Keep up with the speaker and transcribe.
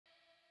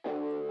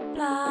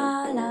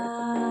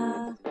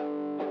Blarla.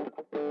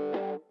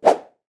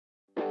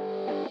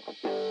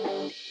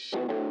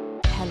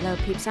 Hello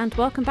peeps and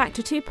welcome back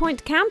to 2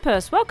 Point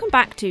Campus. Welcome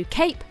back to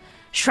Cape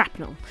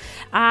Shrapnull,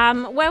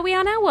 where we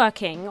are now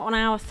working on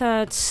our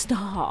third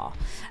star.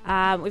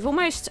 We've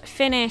almost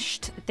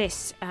finished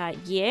this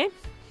year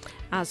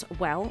as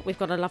well. We've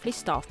got a lovely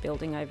staff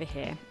building over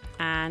here,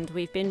 and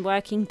we've been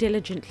working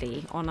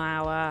diligently on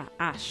our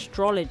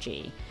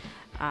astrology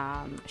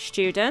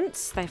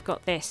students. They've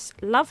got this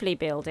lovely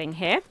building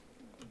here,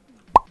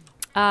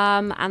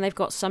 and they've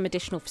got some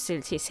additional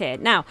facilities here.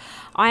 Now,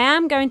 I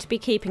am going to be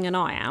keeping an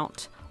eye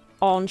out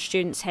on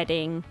students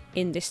heading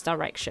in this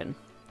direction,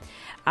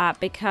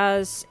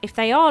 because if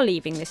they are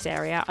leaving this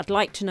area, I'd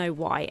like to know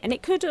why. And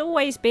it could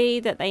always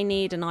be that they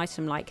need an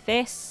item like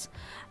this,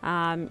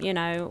 you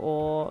know,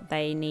 or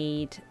they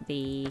need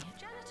the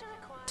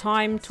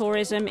time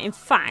tourism. In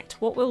fact,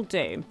 what we'll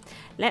do,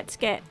 let's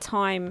get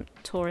time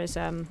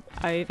tourism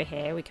over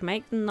here. We can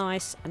make them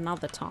nice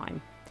another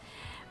time,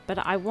 but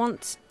I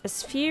want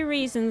as few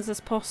reasons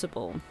as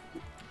possible,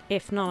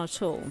 if none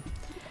at all,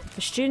 for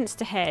students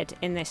to head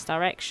in this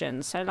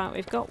direction. So like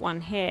we've got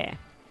one here,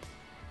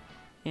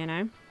 you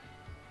know.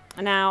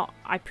 Now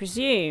I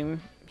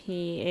presume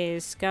he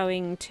is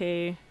going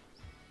to,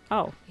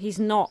 oh, he's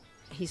not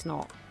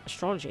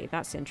astrology.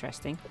 That's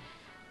interesting.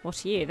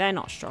 What are you? They're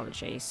not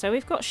astrology. So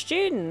we've got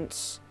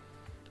students.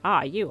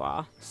 Ah, you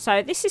are.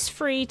 So this is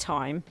free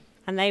time,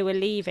 and they were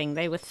leaving.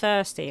 They were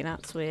thirsty.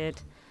 That's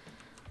weird.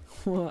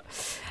 What?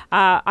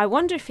 I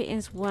wonder if it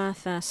is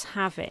worth us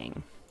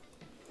having,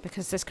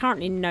 because there's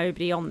currently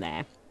nobody on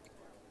there.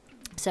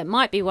 So it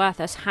might be worth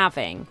us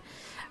having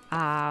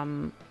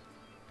a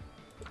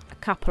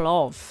couple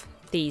of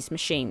these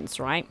machines,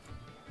 right?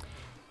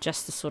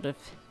 Just to sort of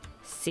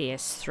see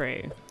us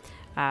through.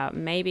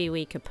 Maybe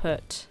we could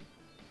put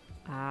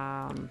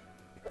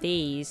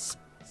these,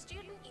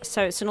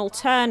 so it's an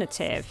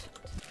alternative,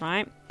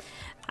 right?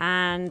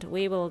 And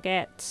we will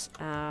get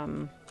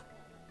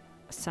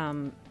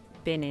some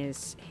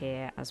binnies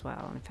here as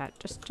well. In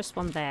fact, just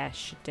one there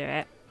should do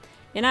it.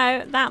 You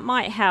know, that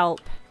might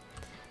help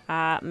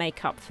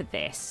make up for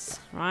this,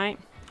 right?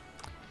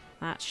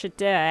 That should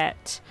do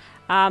it.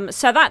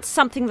 So that's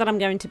something that I'm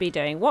going to be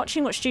doing,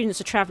 watching what students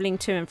are travelling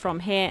to and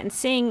from here and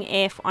seeing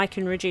if I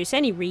can reduce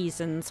any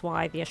reasons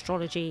why the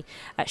astrology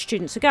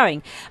students are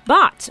going.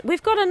 But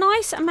we've got a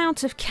nice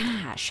amount of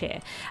cash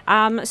here.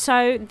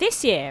 So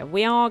this year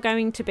we are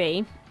going to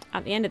be,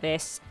 at the end of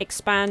this,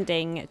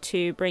 expanding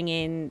to bring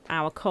in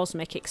our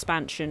cosmic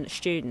expansion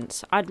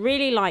students. I'd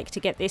really like to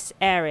get this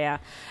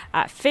area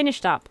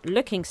finished up,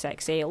 looking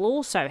sexy. It'll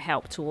also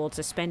help towards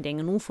us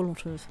spending an awful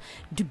lot of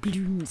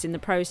doubloons in the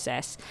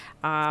process.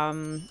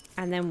 And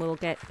then we'll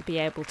be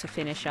able to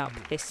finish up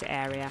this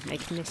area,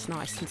 making this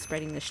nice and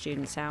spreading the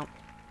students out.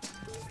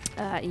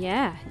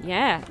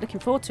 Yeah, looking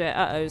forward to it.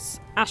 Uh-oh's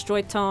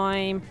asteroid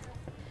time.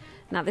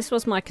 Now, this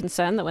was my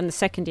concern, that when the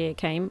second year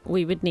came,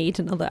 we would need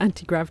another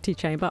anti-gravity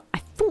chamber. I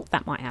thought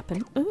that might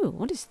happen. Ooh,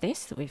 what is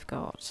this that we've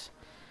got?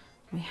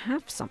 We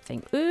have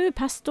something. Ooh,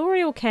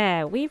 pastoral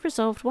care. We've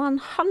resolved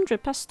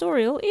 100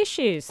 pastoral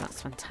issues.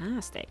 That's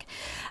fantastic.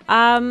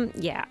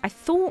 Yeah, I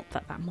thought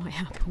that might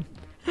happen.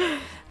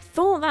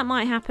 Thought that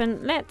might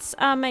happen. Let's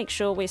make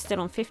sure we're still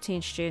on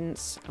 15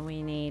 students.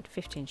 We need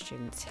 15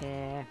 students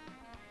here.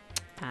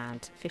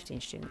 And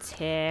 15 students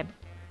here.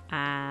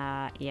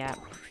 Yeah.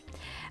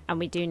 And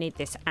we do need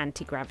this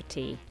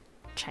anti-gravity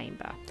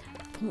chamber.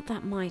 Thought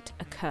that might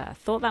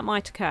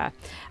occur.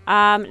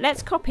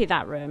 Let's copy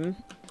that room.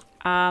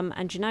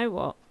 And you know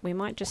what? We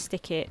might just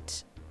stick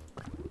it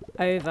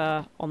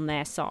over on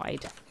their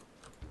side.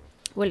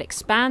 We'll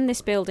expand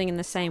this building in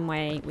the same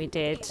way we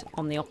did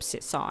on the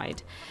opposite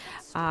side.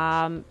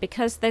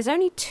 Because there's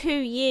only 2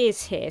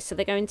 years here, so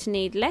they're going to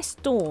need less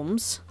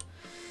dorms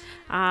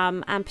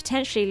and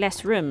potentially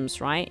less rooms,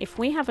 right? If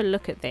we have a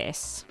look at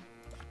this,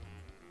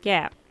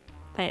 yeah.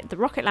 The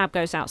rocket lab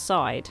goes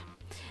outside.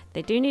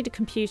 They do need a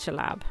computer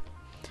lab.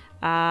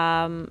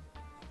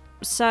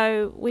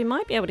 So we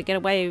might be able to get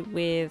away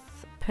with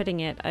putting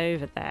it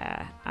over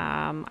there.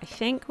 I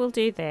think we'll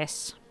do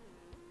this.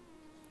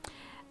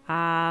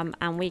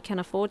 And we can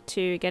afford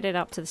to get it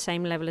up to the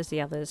same level as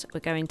the others. We're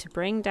going to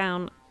bring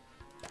down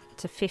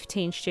to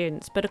 15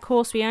 students. But of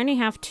course, we only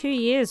have 2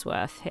 years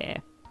worth here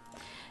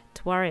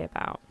to worry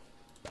about.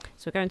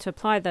 So we're going to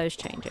apply those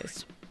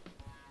changes.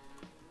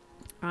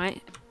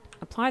 Right?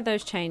 Apply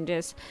those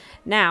changes.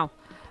 Now,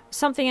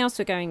 something else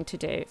we're going to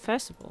do.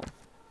 First of all,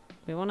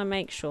 we want to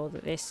make sure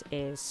that this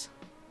is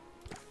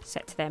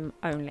set to them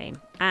only.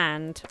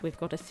 And we've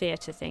got a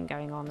theatre thing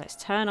going on. Let's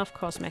turn off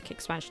cosmic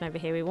expansion over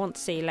here. We want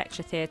to see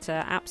lecture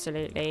theatre.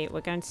 Absolutely.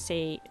 We're going to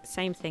see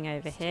same thing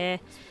over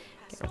here.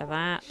 Get rid of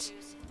that.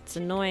 It's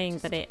annoying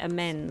that it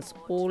amends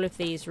all of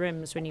these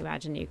rooms when you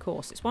add a new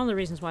course. It's one of the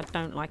reasons why I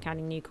don't like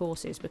adding new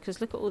courses,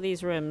 because look at all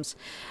these rooms.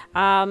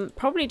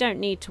 Probably don't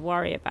need to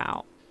worry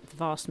about the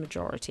vast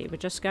majority. We're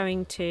just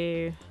going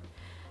to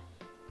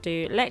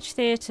do lecture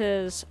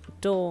theatres,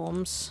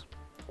 dorms,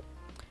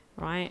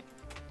 right?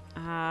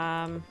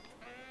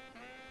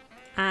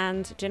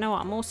 And do you know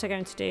what? I'm also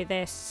going to do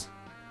this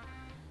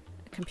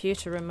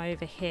computer room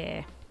over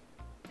here.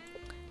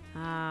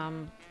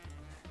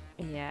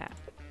 Yeah,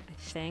 I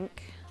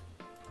think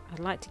I'd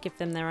like to give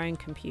them their own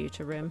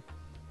computer room.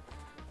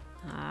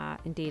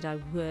 Indeed I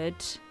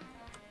would.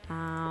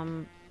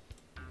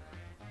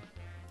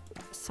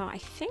 So I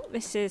think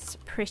this is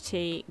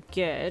pretty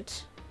good.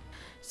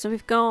 So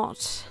we've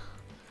got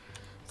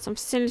some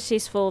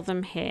facilities for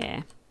them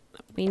here.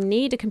 We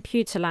need a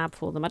computer lab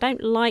for them. I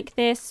don't like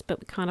this, but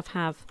we kind of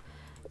have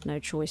no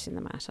choice in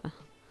the matter.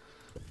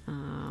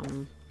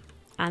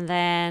 And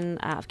then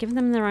I've given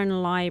them their own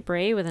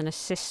library with an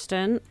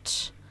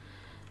assistant.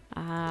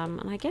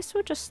 And I guess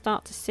we'll just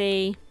start to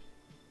see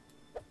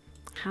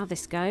how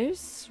this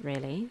goes,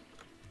 really.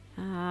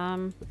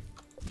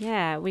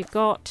 Yeah, we've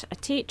got a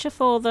teacher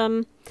for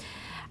them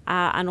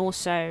and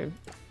also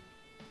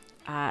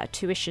a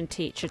tuition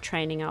teacher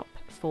training up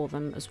for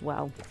them as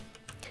well.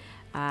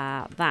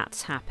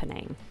 That's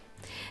happening.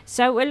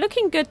 So we're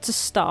looking good to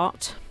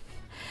start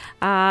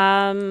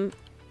and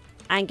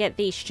get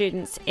these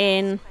students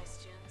in.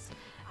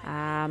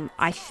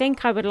 I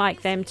think I would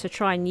like them to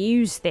try and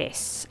use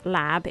this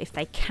lab if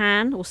they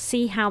can. We'll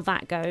see how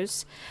that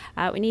goes.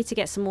 We need to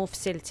get some more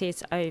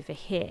facilities over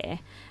here.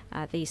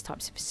 These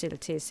types of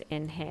facilities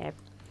in here.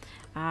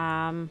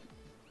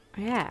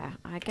 Yeah,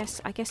 I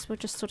guess we'll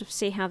just sort of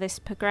see how this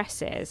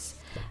progresses.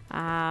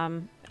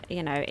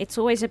 You know, it's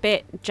always a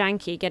bit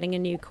janky getting a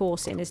new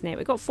course in, isn't it?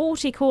 We've got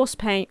 40 course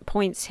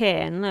points here,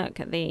 and look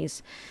at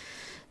these.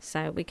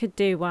 So we could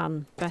do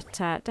one, but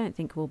don't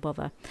think we'll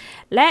bother.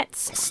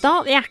 Let's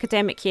start the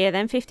academic year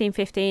then,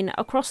 15-15.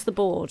 Across the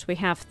board, we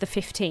have the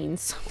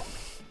 15s.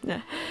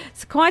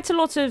 It's quite a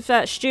lot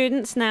of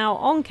students now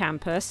on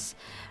campus.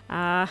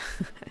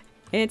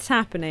 It's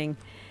happening.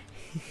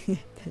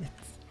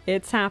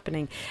 It's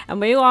happening.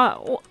 And we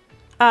are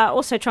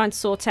also trying to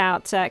sort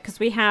out, because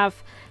we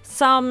have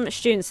some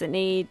students that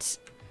need,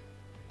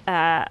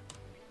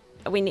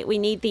 we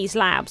need these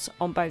labs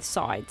on both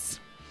sides.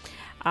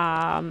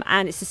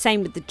 And it's the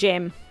same with the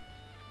gym.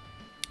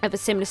 I have a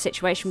similar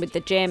situation with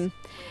the gym.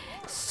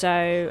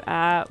 So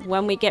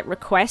when we get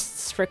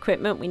requests for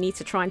equipment, we need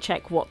to try and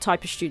check what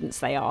type of students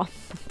they are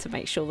to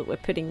make sure that we're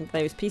putting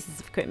those pieces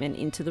of equipment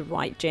into the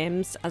right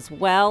gyms as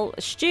well.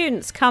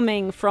 Students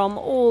coming from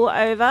all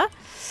over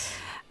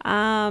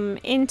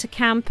into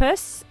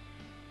campus.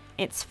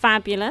 It's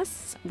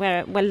fabulous.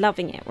 We're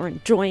loving it. We're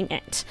enjoying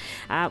it.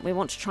 We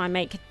want to try and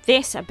make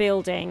this a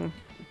building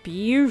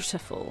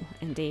beautiful.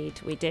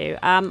 Indeed, we do.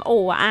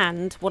 Oh,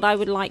 and what I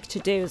would like to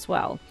do as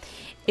well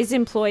is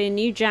employ a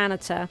new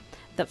janitor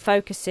that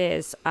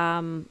focuses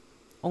on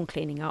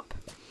cleaning up.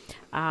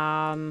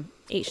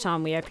 Each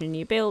time we open a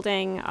new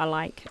building, I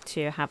like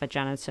to have a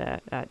janitor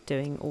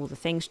doing all the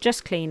things.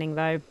 Just cleaning,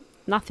 though.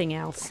 Nothing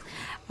else.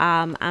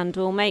 And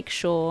we'll make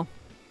sure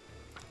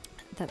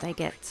that they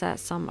get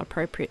some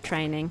appropriate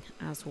training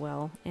as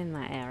well in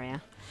that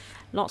area.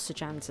 Lots of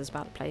janitors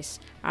about the place.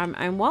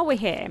 And while we're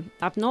here,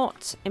 I've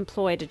not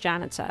employed a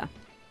janitor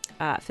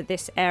for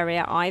this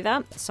area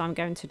either. So I'm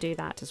going to do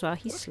that as well.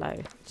 He's slow.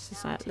 This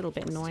is a little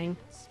bit annoying.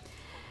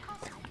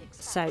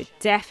 So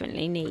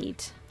definitely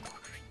need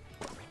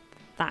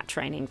that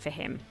training for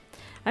him.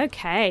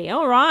 Okay,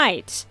 all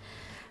right.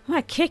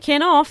 We're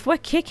kicking off. We're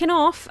kicking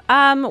off.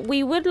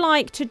 We would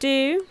like to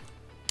do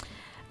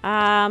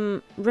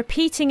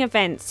repeating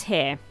events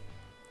here,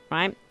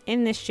 right?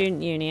 In this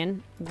student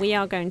union, we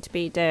are going to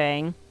be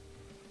doing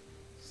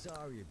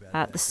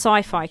the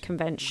sci-fi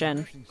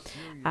convention.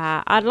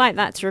 I'd like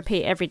that to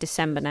repeat every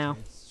December now.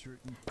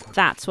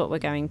 That's what we're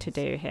going to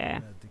do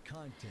here.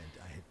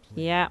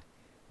 Yeah.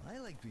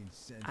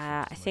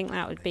 I think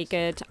that would be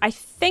good. I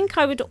think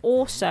I would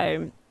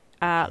also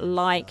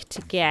like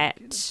to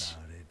get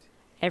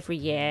every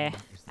year...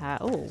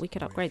 oh, we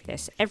could upgrade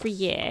this. Every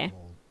year...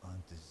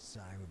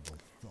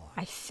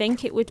 I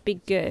think it would be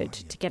good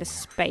to get a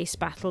space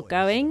battle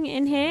going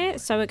in here.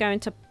 So we're going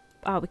to...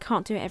 Oh, we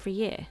can't do it every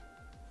year.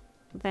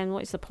 Then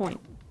what is the point?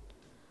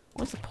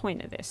 What's the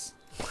point of this?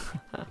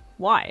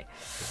 Why?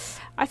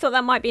 I thought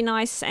that might be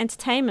nice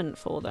entertainment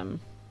for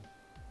them.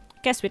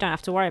 Guess we don't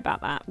have to worry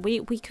about that.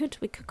 We could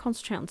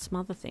concentrate on some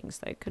other things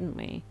though, couldn't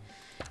we?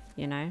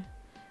 You know?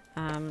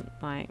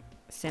 Like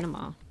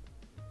cinema.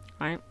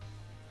 Right?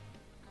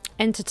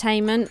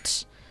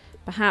 Entertainment.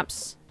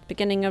 Perhaps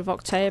beginning of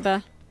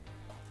October.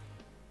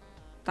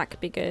 That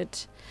could be good.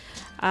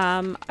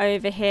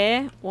 Over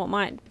here, what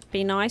might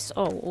be nice...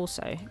 Oh,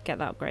 also, get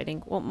that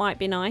upgrading. What might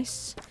be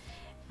nice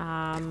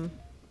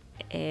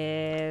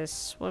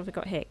is... What have we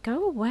got here?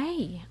 Go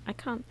away. I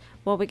can't...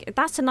 Well,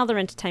 that's another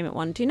entertainment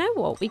one. Do you know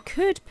what? We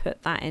could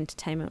put that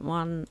entertainment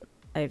one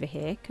over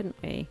here, couldn't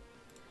we?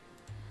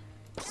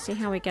 See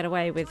how we get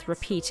away with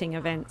repeating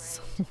events.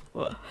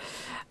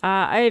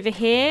 Over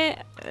here,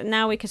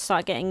 now we could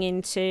start getting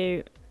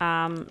into...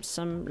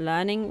 some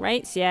learning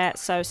rates. Yeah,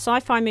 so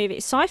sci-fi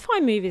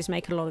movies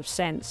make a lot of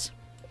sense,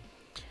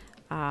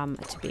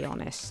 to be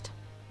honest.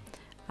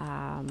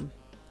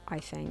 I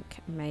think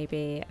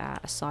maybe a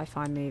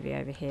sci-fi movie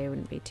over here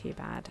wouldn't be too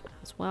bad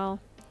as well.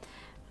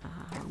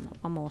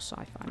 One more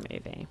sci-fi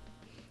movie.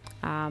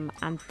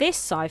 And this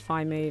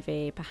sci-fi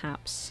movie,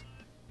 perhaps.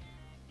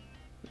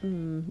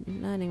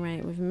 Learning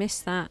rate, we've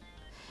missed that.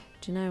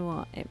 Do you know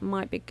what? It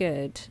might be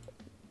good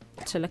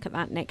to look at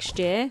that next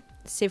year.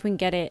 See if we can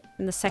get it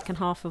in the second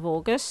half of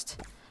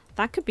August.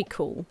 That could be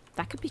cool.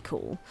 That could be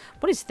cool.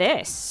 What is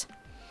this?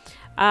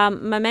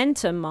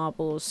 Momentum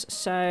marbles.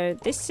 So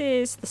this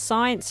is the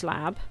science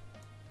lab.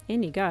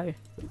 In you go.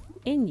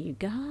 In you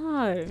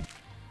go.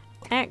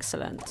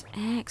 Excellent.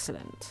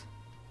 Excellent.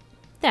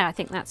 There, I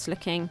think that's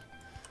looking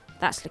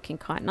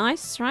quite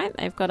nice, right?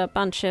 They've got a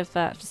bunch of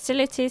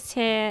facilities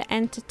here,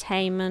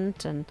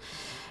 entertainment and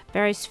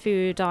various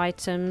food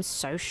items,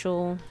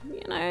 social,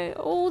 you know,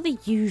 all the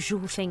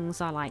usual things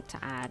I like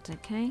to add.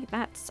 Okay,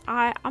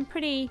 I'm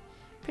pretty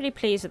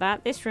pleased with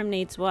that. This room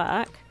needs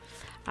work,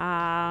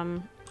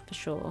 for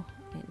sure.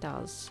 It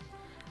does.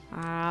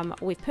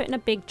 We've put in a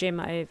big gym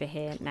over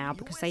here now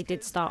because they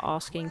did start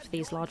asking for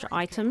these larger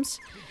items.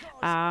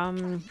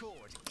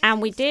 And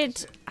we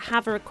did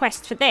have a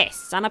request for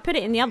this, and I put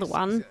it in the other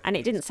one, and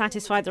it didn't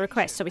satisfy the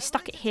request, so we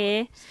stuck it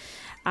here.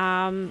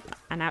 And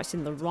now it's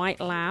in the right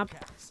lab,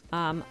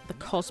 the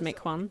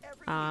cosmic one.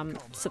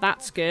 So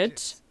that's good.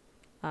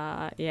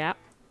 Yeah.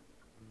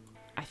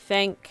 I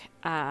think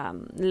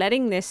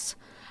letting this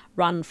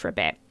run for a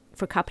bit,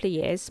 for a couple of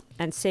years,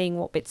 and seeing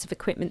what bits of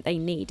equipment they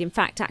need. In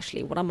fact,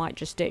 actually, what I might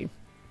just do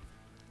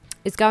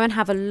is go and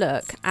have a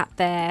look at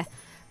their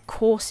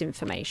course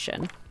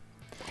information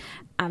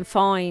and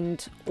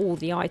find all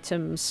the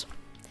items,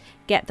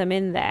 get them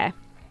in there,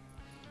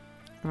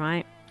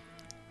 right,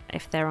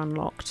 if they're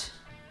unlocked.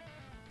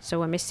 So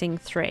we're missing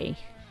 3.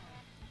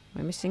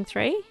 We're missing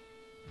 3?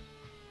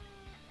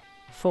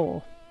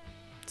 4.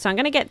 So I'm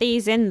going to get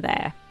these in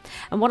there.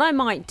 And what I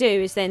might do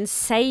is then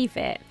save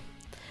it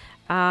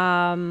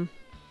as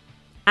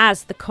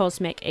the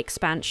Cosmic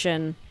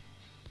Expansion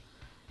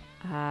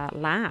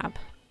lab.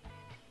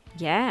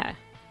 Yeah.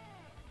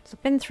 So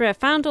I've been through, I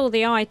found all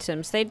the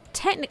items. They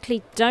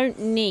technically don't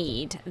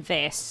need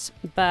this,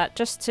 but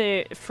just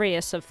to free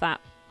us of that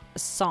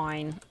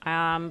sign.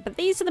 But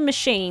these are the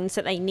machines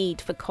that they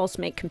need for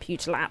Cosmic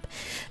Computer Lab.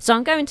 So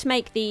I'm going to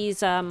make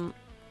these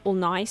all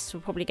nice.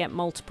 We'll probably get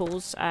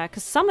multiples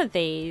because some of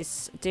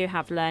these do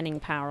have learning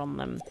power on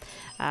them.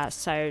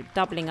 So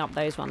doubling up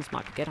those ones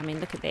might be good. I mean,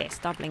 look at this.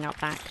 Doubling up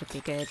that could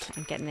be good,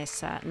 and getting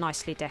this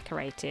nicely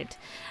decorated.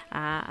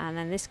 And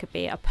then this could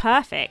be a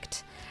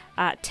perfect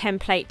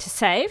template to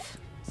save.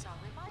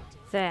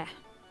 There.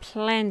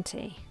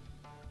 Plenty.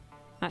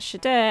 That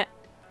should do it.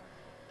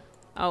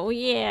 Oh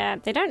yeah,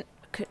 they don't.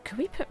 Could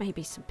we put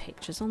maybe some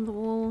pictures on the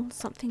wall,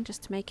 something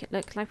just to make it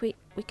look like we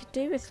could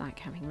do with like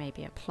having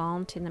maybe a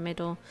plant in the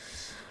middle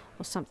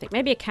or something,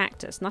 maybe a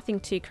cactus, nothing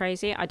too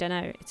crazy. I don't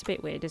know, it's a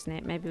bit weird, isn't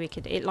it? Maybe we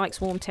could, it likes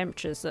warm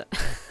temperatures. That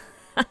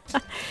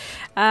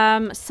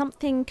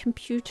something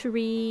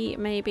computery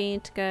maybe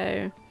to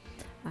go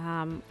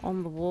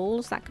on the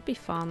walls. That could be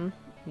fun,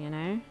 you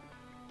know.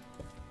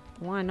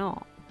 Why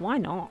not? Why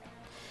not?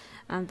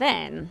 And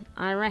then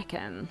I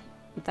reckon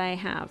they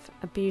have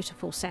a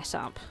beautiful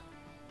setup.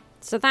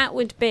 So that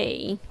would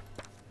be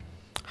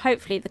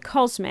hopefully the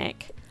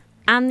Cosmic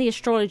and the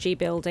Astrology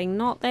building,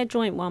 not their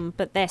joint one,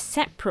 but their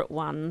separate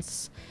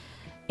ones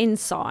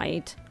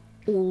inside,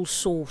 all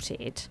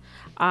sorted.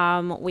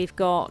 We've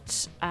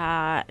got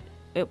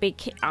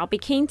I'll be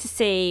keen to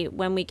see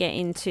when we get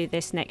into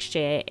this next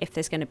year if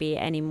there's going to be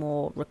any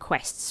more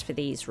requests for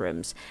these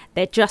rooms.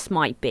 There just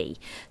might be.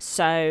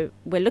 So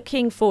we're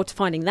looking forward to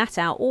finding that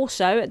out.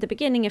 Also, at the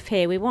beginning of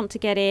here, we want to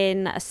get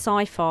in a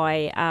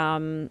sci-fi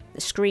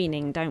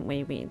screening, don't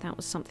we? That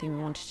was something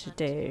we wanted to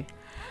do.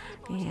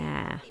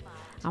 Yeah.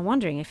 I'm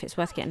wondering if it's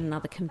worth getting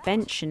another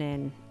convention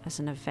in as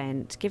an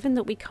event, given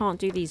that we can't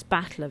do these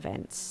battle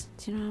events.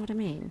 Do you know what I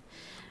mean?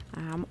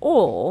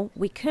 Or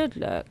we could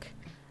look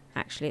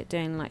actually at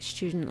doing like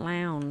student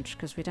lounge,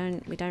 because we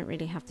don't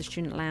really have the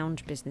student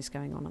lounge business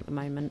going on at the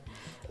moment,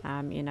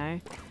 you know.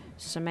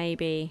 So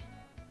maybe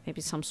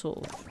some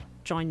sort of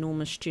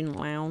ginormous student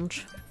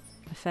lounge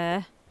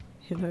affair,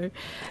 you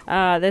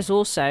know. There's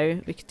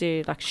also, we could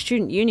do like a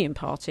student union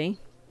party.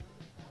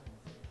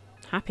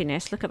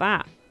 Happiness, look at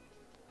that.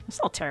 That's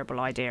not a terrible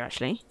idea,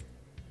 actually.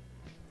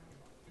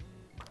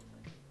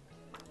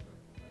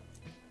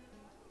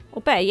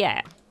 Or better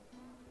yet,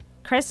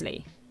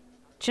 Cresley.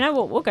 Do you know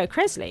what? We'll go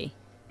Cresley.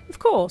 Of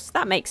course,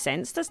 that makes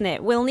sense, doesn't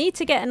it? We'll need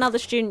to get another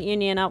student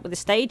union up with a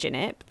stage in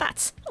it,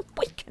 but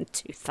we can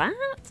do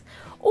that.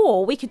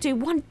 Or we could do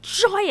one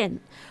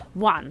giant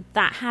one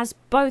that has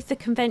both the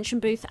convention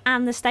booth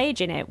and the stage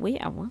in it.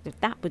 Wow,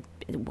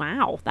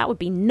 that would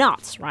be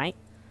nuts, right?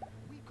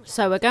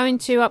 So we're going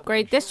to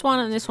upgrade this one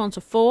and this one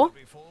to 4,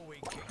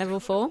 level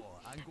 4,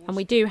 and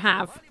we do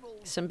have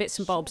some bits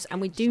and bobs,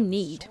 and we do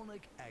need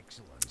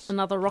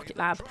another rocket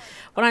lab.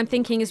 What I'm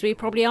thinking is we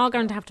probably are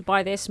going to have to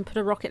buy this and put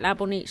a rocket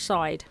lab on each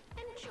side,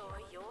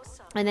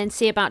 and then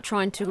see about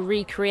trying to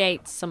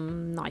recreate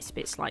some nice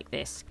bits like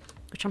this,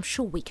 which I'm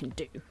sure we can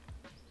do. We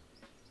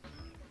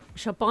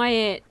shall buy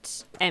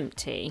it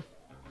empty.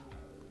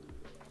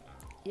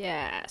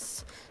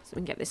 Yes, so we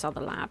can get this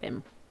other lab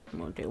in.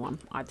 We'll do one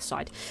either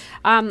side.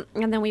 And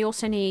then we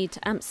also need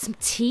some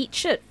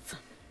teachers.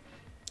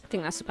 I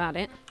think that's about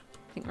it.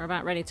 I think we're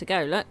about ready to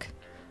go. Look.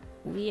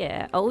 Oh,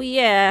 yeah. Oh,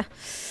 yeah.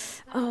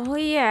 Oh,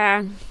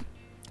 yeah.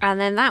 And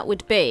then that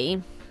would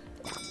be,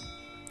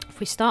 if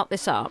we start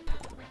this up,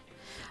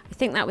 I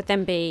think that would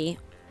then be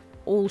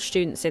all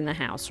students in the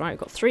house, right? We've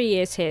got 3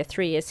 years here,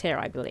 3 years here,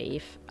 I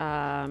believe.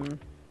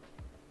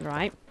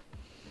 Right.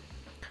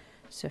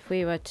 So if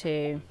we were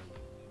to,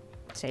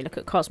 say, look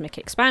at cosmic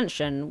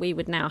expansion, we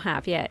would now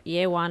have, yeah,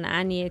 year 1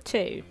 and year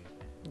 2.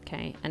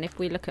 Okay, and if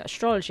we look at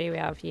astrology, we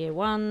have year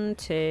 1,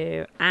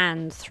 2,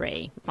 and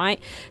 3,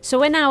 right? So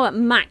we're now at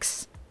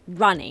max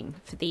running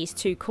for these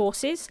 2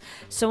 courses.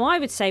 So I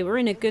would say we're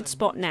in a good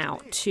spot now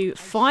to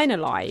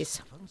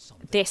finalize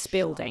this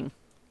building,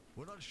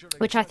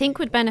 which I think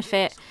would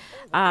benefit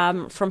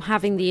from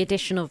having the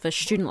addition of a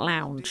student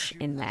lounge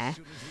in there.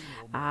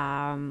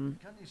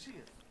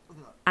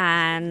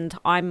 And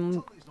I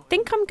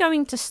think I'm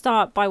going to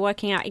start by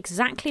working out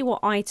exactly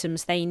what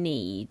items they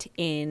need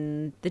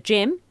in the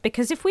gym,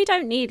 because if we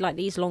don't need like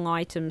these long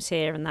items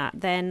here and that,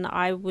 then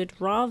I would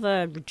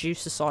rather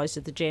reduce the size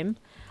of the gym.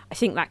 I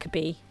think that could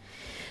be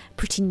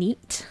pretty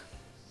neat.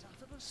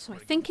 So I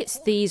think it's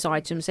these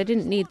items. They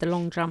didn't need the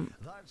long jump.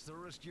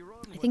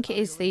 I think it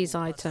is these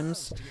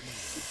items.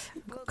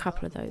 I've got a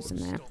couple of those in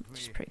there,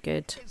 which is pretty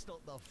good.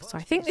 So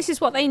I think this is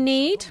what they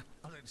need,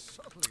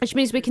 which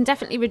means we can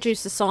definitely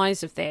reduce the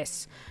size of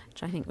this,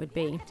 which I think would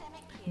be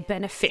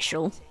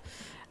beneficial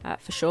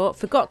for sure.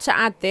 Forgot to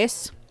add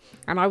this,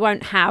 and I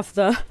won't have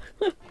the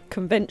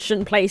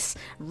convention place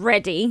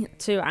ready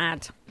to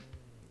add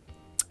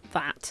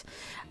that.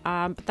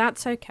 But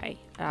that's okay.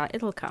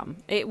 It'll come.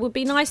 It would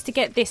be nice to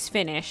get this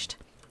finished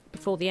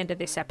before the end of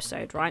this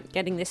episode, right?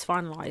 Getting this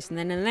finalised, and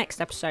then in the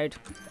next episode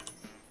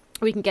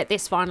we can get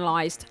this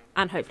finalised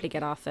and hopefully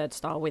get our 3rd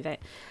star with it.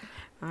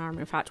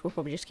 In fact, we'll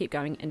probably just keep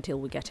going until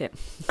we get it.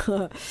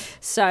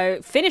 So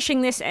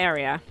finishing this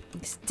area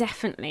is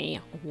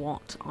definitely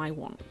what I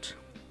want.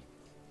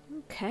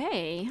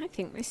 Okay, I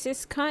think this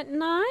is quite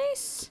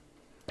nice.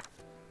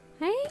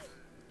 Hey?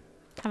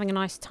 Having a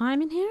nice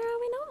time in here, are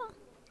we not?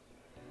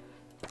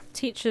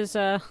 Teachers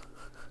are...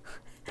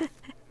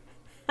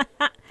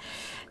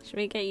 Should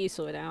we get you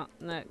sorted out?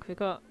 Look, we've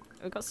got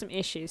some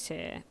issues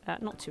here.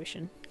 Not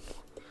tuition.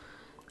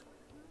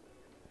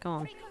 Go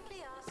on.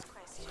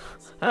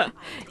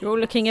 You're all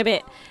looking a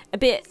bit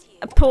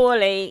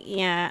poorly.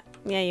 Yeah,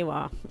 you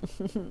are.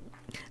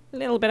 A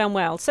little bit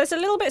unwell. So it's a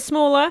little bit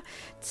smaller.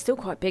 It's still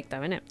quite big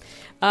though, isn't it?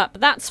 But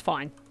that's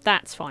fine.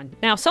 That's fine.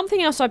 Now,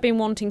 something else I've been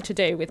wanting to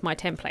do with my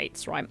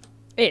templates, right,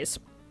 is,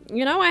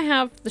 you know, I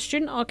have the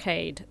student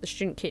arcade, the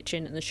student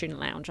kitchen, and the student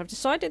lounge. I've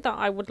decided that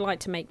I would like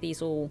to make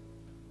these all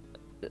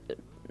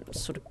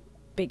sort of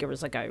bigger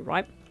as I go,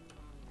 right?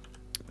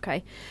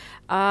 Okay.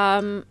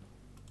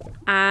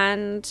 And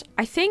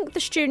I think the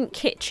student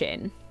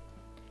kitchen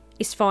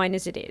is fine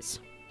as it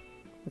is.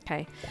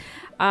 Okay.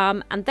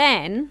 And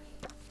then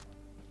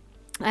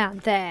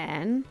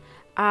the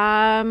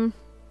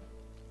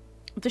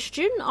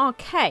student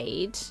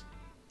arcade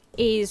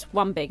is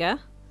one bigger,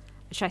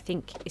 which I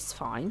think is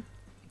fine.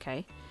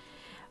 Okay.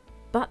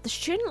 But the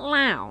student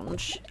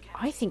lounge,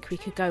 I think we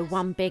could go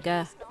one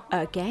bigger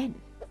again.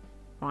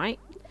 Right?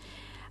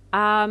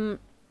 For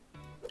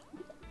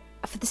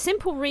the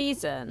simple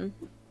reason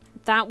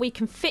that we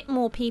can fit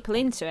more people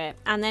into it,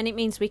 and then it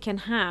means we can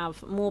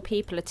have more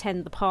people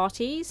attend the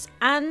parties,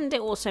 and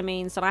it also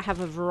means that I have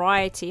a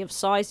variety of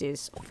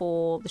sizes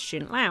for the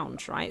student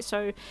lounge, right?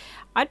 So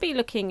I'd be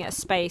looking at a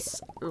space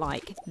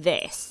like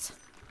this,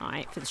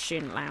 right, for the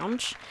student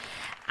lounge,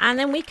 and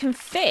then we can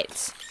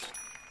fit...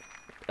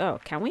 Oh,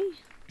 can we?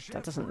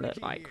 That doesn't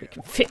look like we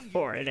can fit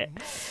more in it.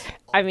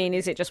 I mean,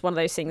 is it just one of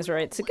those things where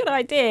it's a good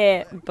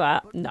idea,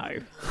 but no.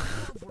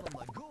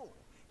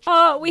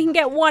 Oh, we can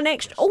get one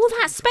extra... all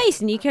that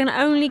space, and you can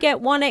only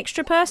get one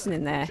extra person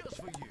in there.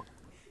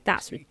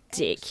 That's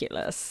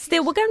ridiculous.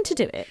 Still, we're going to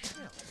do it.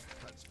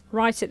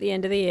 Right at the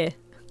end of the year.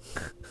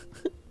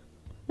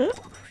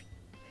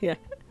 Yeah.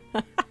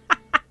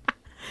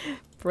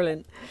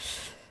 Brilliant.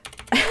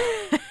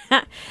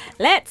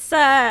 Let's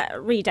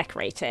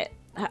redecorate it.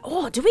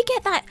 Oh, do we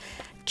get that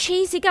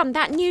cheesy gum?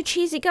 That new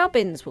cheesy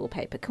gubbins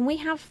wallpaper? Can we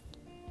have...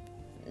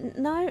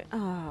 No?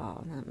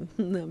 Oh,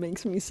 that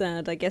makes me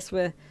sad. I guess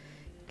we're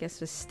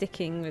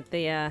sticking with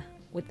the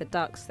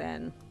ducks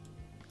then.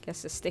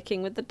 Guess we're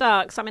sticking with the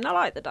ducks. I mean, I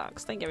like the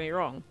ducks, don't get me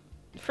wrong.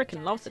 I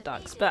freaking love the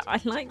ducks, but I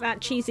like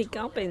that cheesy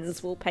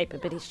gubbins wallpaper,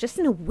 but it's just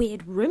in a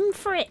weird room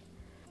for it.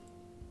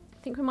 I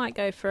think we might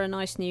go for a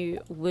nice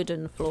new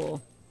wooden floor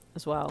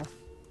as well.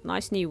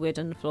 Nice new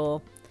wooden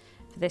floor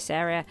for this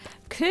area.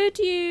 Could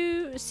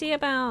you see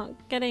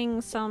about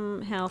getting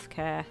some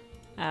healthcare?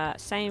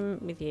 Same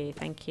with you,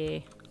 thank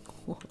you.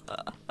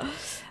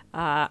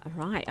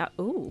 Right,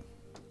 ooh.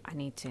 I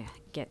need to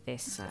get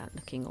this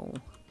looking all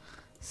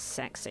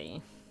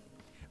sexy.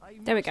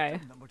 There we go.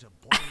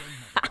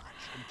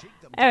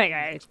 There we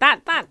go.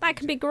 That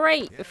can be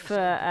great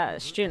for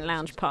student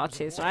lounge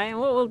parties, right? And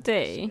what we'll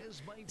do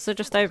is we'll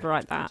just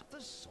overwrite that.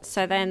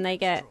 So then they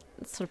get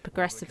sort of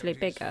progressively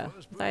bigger.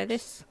 Though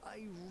this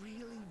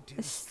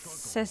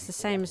says the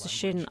same as the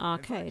student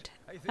arcade.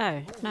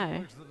 Oh,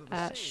 no.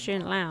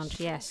 Student lounge,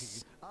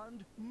 yes.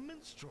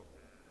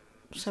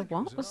 So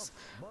what was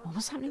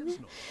happening there?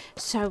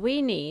 So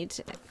we need...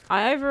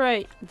 I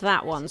overwrote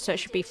that one, so it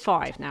should be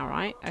 5 now,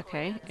 right?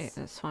 Okay,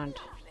 let's find...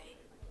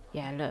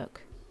 Yeah,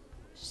 look.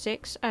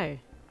 6? Oh.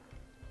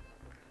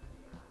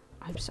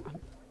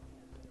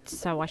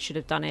 So I should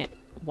have done it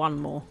one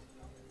more.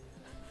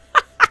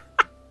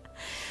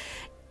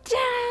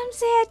 Damn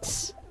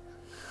it!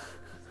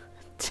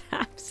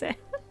 Damn it.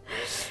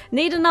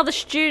 Need another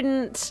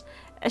student...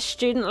 A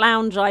student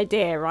lounge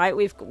idea, right?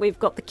 We've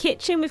got the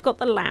kitchen, we've got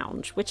the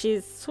lounge, which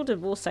is sort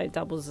of also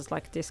doubles as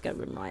like a disco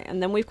room, right?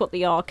 And then we've got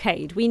the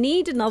arcade. We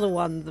need another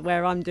one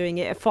where I'm doing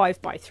it a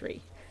 5x3.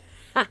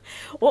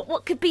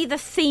 What could be the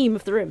theme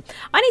of the room?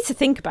 I need to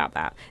think about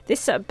that.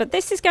 But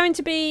this is going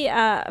to be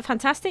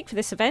fantastic for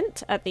this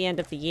event at the end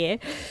of the year,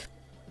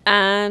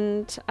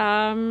 and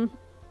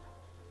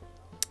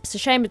it's a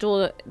shame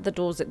the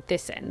doors at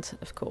this end,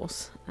 of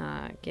course,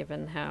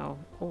 given how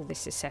all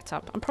this is set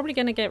up. I'm probably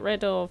going to get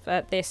rid of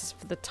this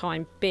for the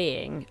time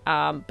being,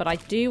 but I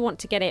do want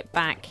to get it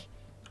back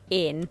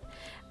in.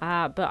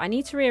 But I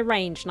need to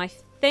rearrange, and I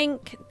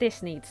think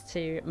this needs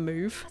to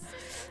move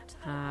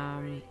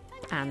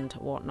and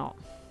whatnot.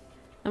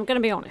 I'm going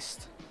to be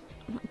honest.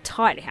 I'm not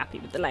entirely happy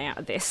with the layout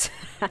of this,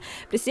 but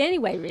it's the only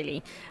way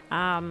really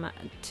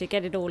to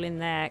get it all in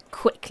there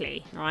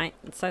quickly, right?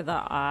 So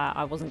that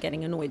I wasn't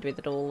getting annoyed with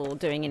it all or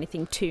doing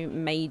anything too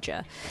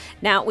major.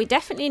 Now we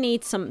definitely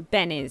need some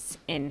bennies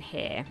in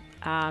here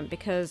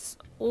because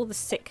all the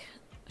sick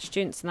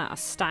students that are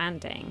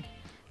standing.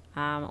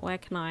 Where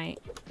can I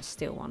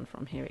steal one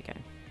from? Here we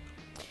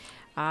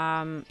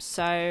go.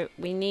 So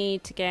we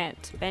need to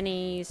get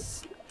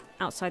bennies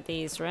outside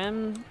these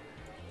rooms.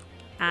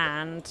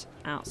 And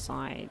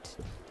outside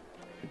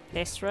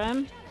this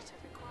room.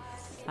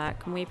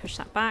 Can we push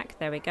that back?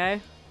 There we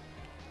go.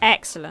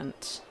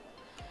 Excellent.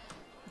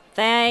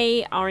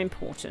 They are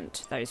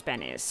important, those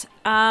bennies.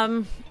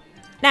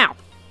 Now,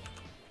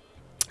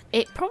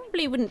 it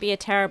probably wouldn't be a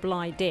terrible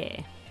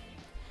idea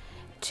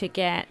to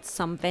get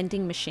some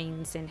vending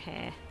machines in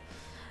here.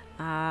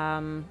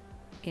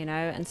 You know,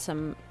 and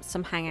some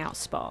hangout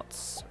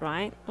spots,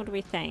 right? What do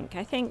we think?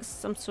 I think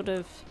some sort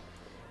of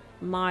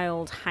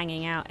mild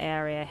hanging out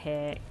area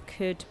here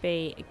could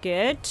be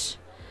good,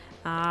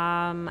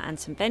 and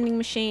some vending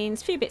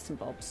machines, a few bits and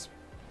bobs.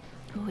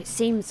 Oh, it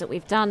seems that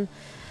we've done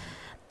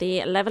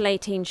the level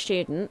 18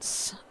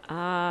 students. We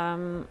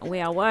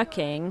are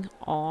working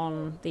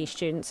on these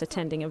students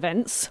attending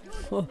events.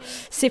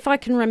 See if I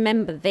can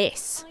remember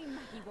this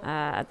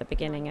at the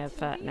beginning of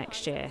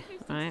next year,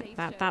 right?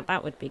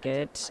 That would be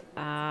good.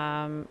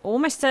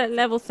 Almost at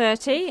level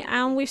 30,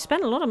 and we've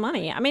spent a lot of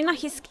money. I mean,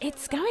 like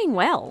it's going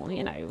well,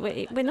 you know.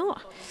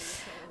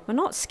 We're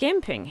not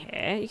skimping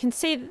here. You can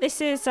see that this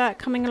is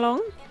coming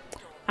along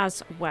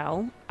as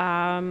well.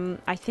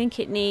 I think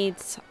it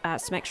needs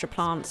some extra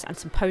plants and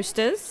some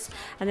posters,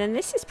 and then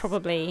this is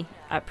probably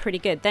pretty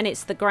good. Then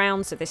it's the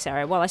grounds of this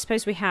area. Well, I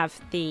suppose we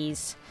have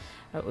these.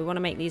 We want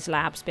to make these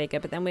labs bigger,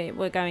 but then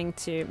we're going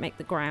to make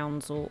the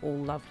grounds all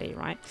lovely,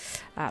 right?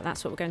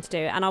 That's what we're going to do.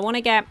 And I want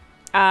to get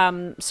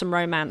some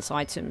romance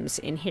items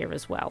in here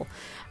as well,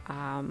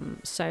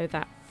 so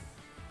that,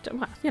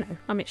 well, you know,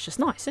 I mean, it's just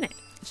nice, isn't it?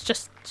 It's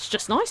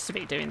just nice to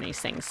be doing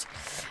these things.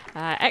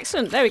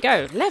 Excellent. There we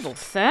go. Level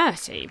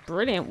 30.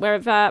 Brilliant.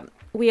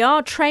 We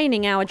are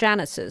training our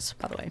janitors,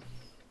 by the way,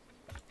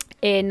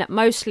 in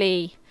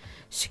mostly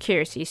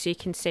security. So you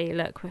can see,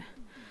 look,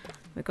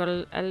 we've got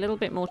a little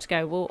bit more to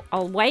go.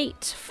 I'll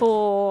wait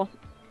for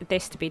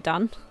this to be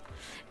done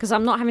because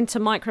I'm not having to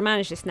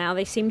micromanage this now.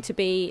 They seem to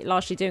be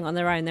largely doing it on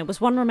their own. There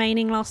was one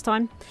remaining last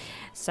time,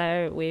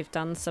 so we've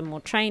done some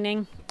more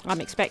training.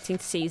 I'm expecting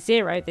to see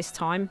 0 this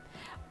time,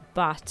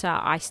 but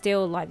I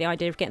still like the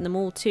idea of getting them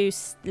all to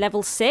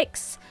level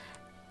 6.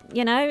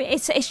 You know,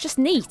 it's just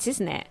neat,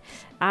 isn't it?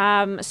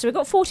 So we've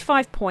got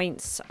 45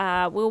 points.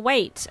 We'll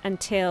wait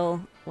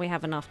until we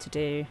have enough to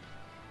do...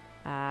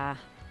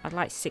 I'd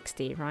like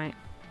 60, right?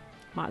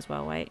 Might as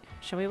well wait.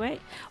 Shall we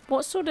wait?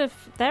 What sort of...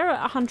 They're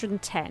at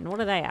 110. What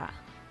are they at?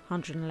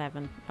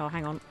 111. Oh,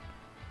 hang on.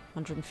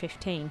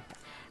 115.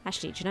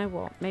 Actually, do you know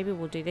what? Maybe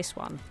we'll do this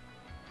one.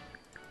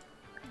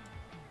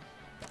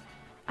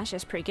 Actually,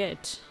 that's pretty good.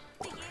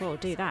 We'll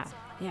do that.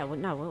 Yeah, well,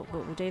 no,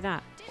 we'll do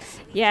that.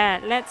 Yeah,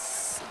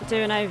 let's do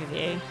an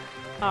overview.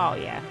 Oh,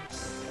 yeah.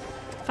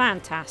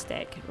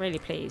 Fantastic. Really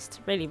pleased.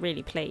 Really,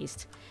 really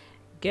pleased.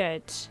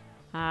 Good.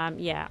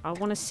 Yeah, I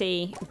want to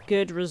see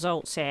good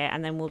results here,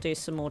 and then we'll do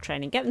some more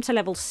training. Get them to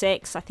level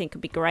 6, I think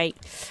would be great.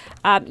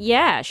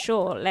 Yeah,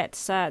 sure,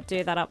 let's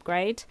do that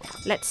upgrade.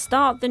 Let's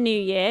start the new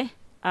year.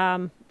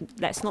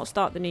 Let's not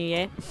start the new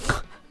year.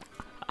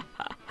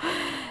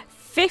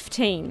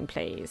 15,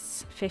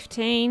 please.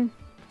 15,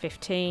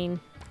 15,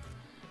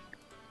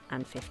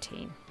 and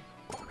 15.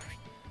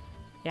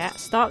 Yeah,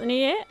 start the new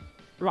year.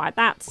 Right,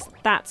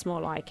 that's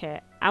more like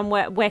it. And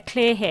we're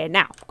clear here.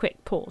 Now,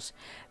 quick pause.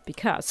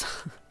 Because...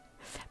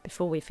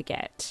 before we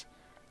forget,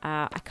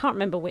 I can't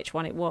remember which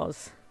one it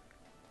was.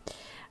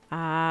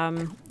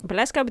 But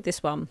let's go with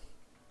this one.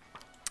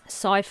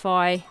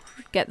 Sci-fi,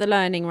 get the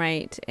learning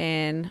rate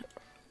in.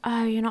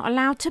 Oh, you're not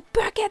allowed to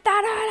book it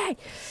that early.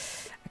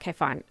 Okay,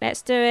 fine.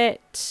 Let's do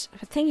it.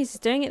 The thing is,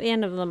 doing it at the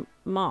end of the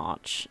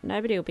March,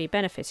 nobody will be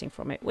benefiting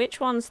from it. Which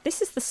ones?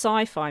 This is the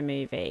sci-fi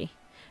movie,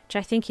 which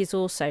I think is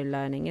also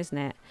learning, isn't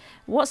it?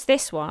 What's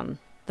this one?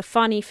 The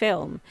funny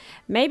film.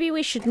 Maybe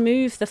we should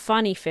move the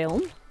funny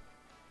film.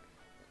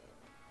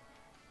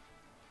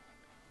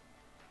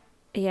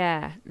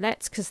 Yeah,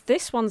 let's, because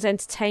this one's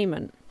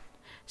entertainment.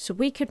 So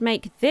we could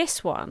make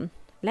this one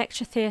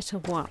Lecture Theatre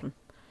 1,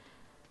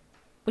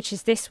 which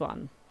is this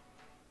one.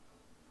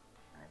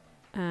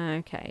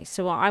 Okay,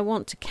 so I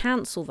want to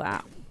cancel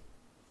that.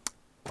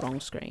 Wrong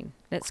screen.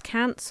 Let's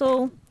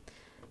cancel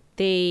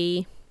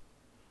the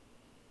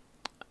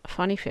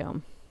funny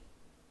film.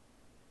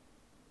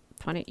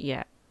 Funny,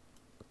 yeah.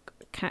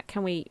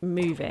 Can we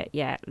move it?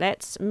 Yeah,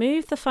 let's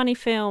move the funny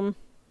film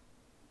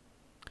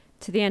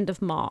to the end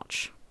of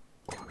March.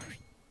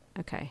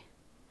 Okay.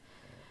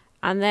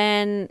 And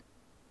then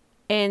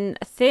in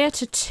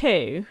Theatre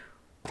 2,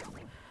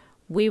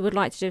 we would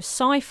like to do a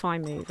sci-fi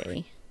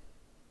movie.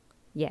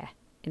 Yeah,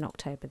 in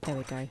October. There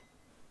we go.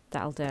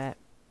 That'll do it.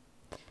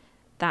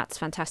 That's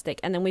fantastic.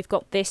 And then we've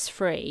got this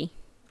free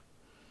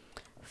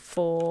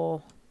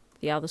for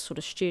the other sort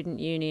of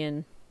student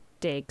union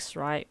digs,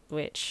 right?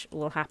 Which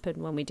will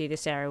happen when we do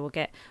this area. We'll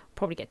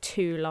probably get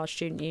 2 large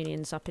student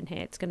unions up in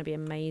here. It's going to be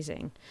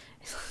amazing.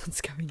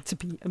 It's going to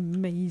be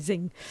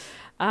amazing.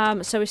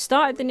 So we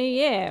started the new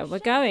year. We're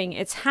going.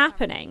 It's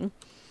happening.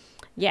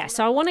 Yeah,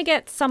 so I want to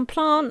get some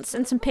plants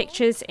and some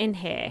pictures in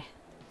here.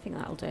 I think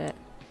that'll do it.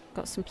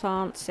 Got some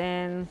plants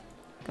in.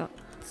 Got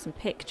some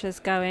pictures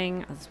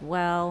going as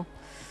well.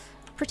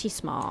 Pretty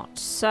smart.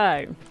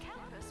 So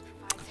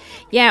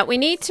yeah, we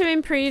need to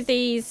improve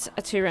these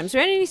 2 rooms. We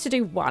only need to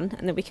do 1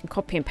 and then we can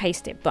copy and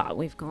paste it, but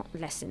we've got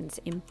lessons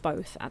in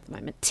both at the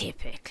moment,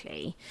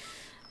 typically.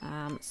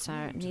 So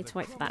I need to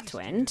wait for that to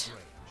end.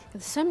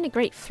 There's so many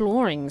great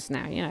floorings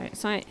now, you know.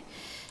 It's like,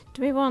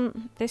 do we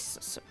want this?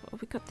 So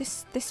we've got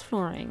this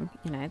flooring,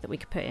 you know, that we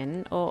could put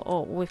in,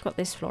 or we've got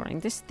this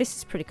flooring. This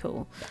is pretty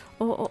cool.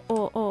 Or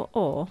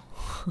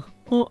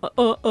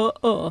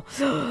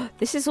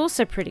this is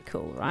also pretty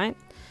cool, right?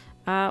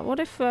 What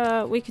if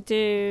we could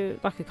do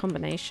like a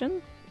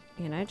combination,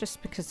 you know,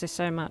 just because there's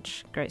so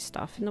much great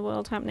stuff in the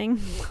world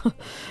happening.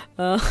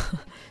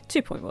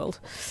 2-point world.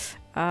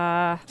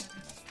 I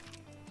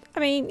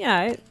mean, you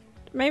know,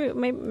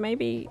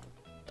 maybe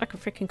like a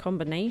freaking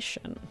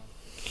combination.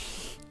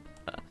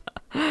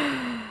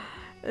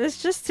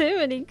 There's just too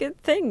many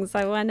good things.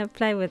 I want to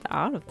play with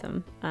all of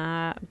them.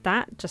 I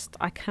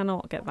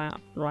cannot get that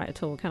right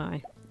at all, can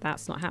I?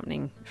 That's not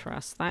happening for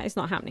us. That is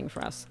not happening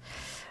for us.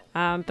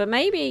 But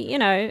maybe, you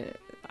know,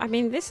 I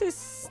mean, this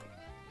is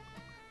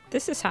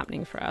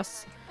happening for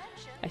us,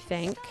 I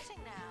think,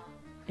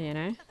 you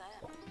know.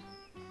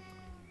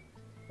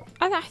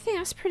 I think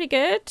that's pretty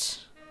good.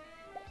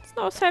 It's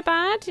not so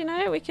bad, you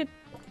know. We could,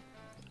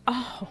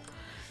 oh.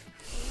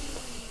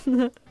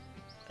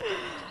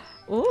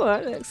 Oh,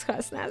 it looks quite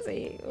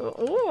snazzy.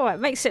 Oh, it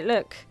makes it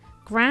look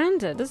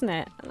grander, doesn't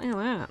it? Look at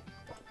that.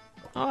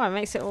 Oh, it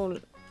makes it all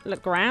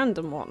look grand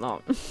and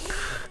whatnot.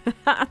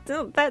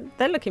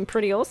 They're looking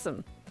pretty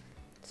awesome.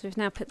 So we've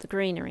now put the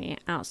greenery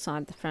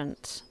outside the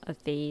front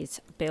of these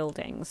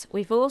buildings.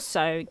 We've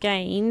also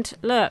gained,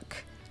 look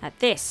at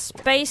this,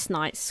 Space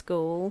Night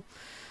School.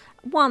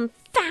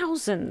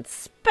 1,000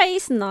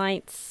 Space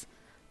Nights.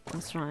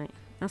 That's right.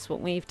 That's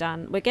what we've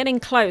done. We're getting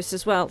close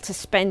as well to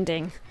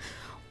spending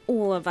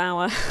all of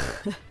our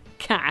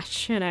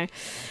cash, you know.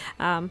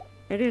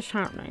 It is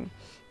happening.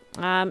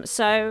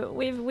 So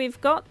we've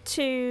got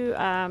to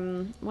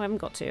we haven't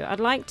got to. I'd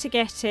like to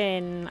get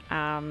in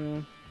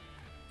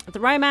the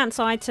romance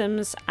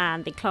items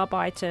and the club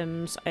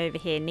items over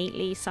here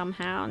neatly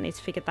somehow. I need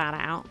to figure that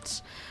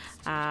out.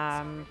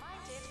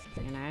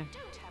 You know.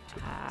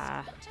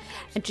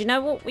 And do you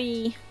know what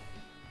we?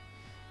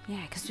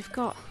 Yeah, because we've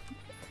got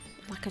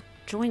like a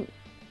joint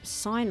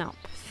sign-up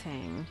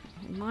thing.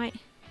 It might.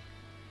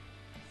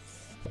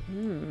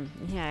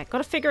 Yeah, got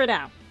to figure it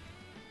out.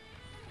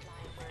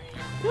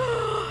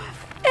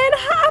 It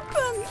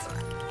happened!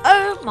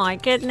 Oh my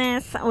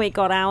goodness, we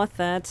got our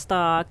 3rd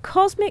star.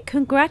 Cosmic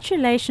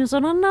congratulations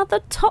on another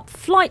top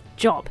flight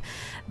job.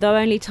 Though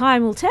only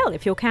time will tell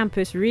if your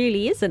campus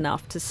really is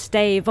enough to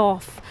stave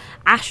off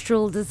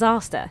astral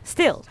disaster.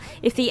 Still,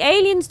 if the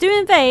aliens do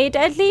invade,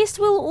 at least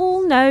we'll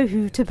all know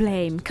who to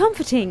blame.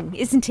 Comforting,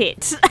 isn't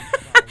it?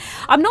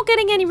 I'm not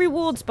getting any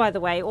rewards, by the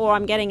way, or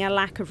I'm getting a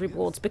lack of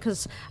rewards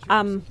because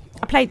I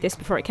played this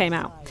before it came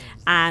out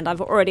and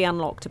I've already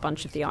unlocked a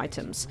bunch of the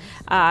items.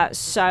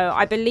 So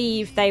I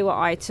believe they were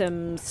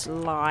items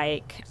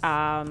like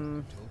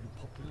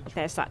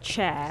there's that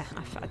chair,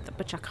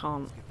 which I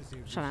can't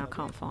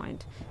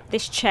find.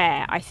 This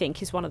chair, I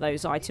think, is one of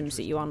those items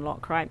that you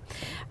unlock, right?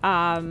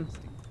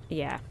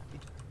 Yeah,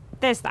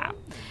 there's that.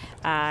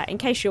 In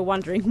case you're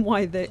wondering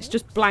why it's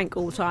just blank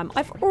all the time,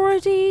 I've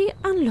already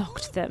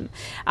unlocked them.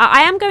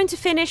 I am going to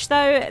finish,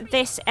 though,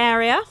 this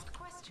area.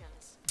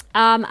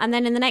 And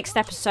then in the next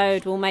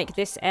episode, we'll make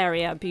this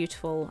area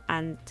beautiful,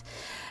 and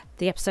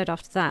the episode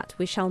after that,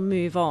 we shall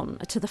move on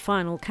to the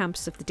final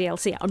campus of the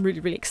DLC. I'm really,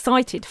 really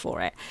excited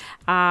for it.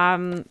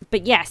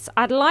 But yes,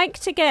 I'd like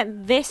to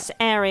get this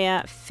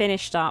area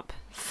finished up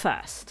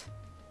first.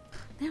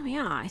 There we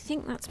are. I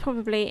think that's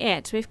probably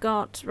it. We've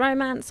got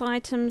romance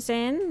items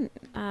in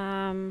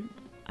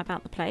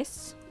about the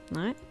place.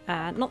 No,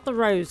 not the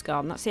rose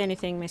garden. That's the only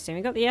thing missing.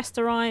 We've got the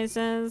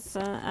esterizers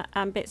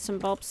and bits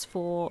and bobs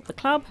for the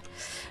club.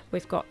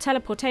 We've got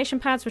teleportation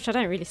pads, which I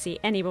don't really see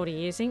anybody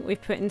using.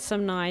 We've put in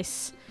some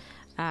nice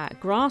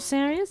grass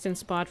areas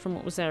inspired from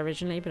what was there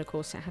originally, but of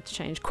course it had to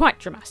change quite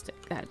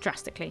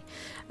drastically.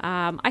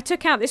 I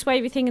took out this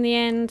wavy thing in the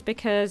end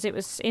because it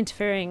was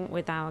interfering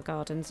with our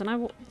gardens,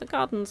 and the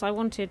gardens I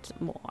wanted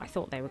more. I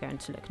thought they were going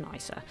to look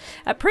nicer.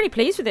 Pretty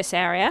pleased with this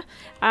area.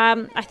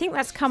 I think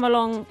that's come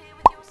along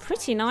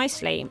pretty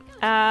nicely.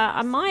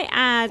 I might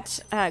add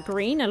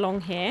green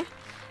along here,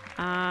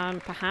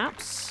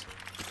 perhaps.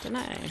 I don't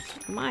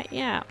know.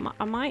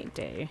 I might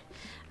do.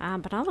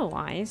 But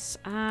otherwise,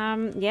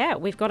 yeah,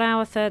 we've got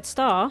our 3rd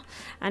star,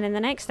 and in the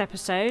next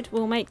episode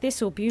we'll make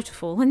this all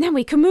beautiful, and then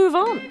we can move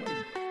on.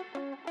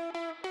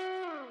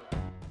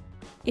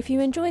 If you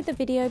enjoyed the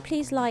video,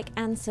 please like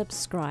and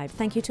subscribe.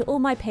 Thank you to all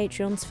my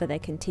Patreons for their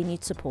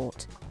continued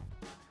support.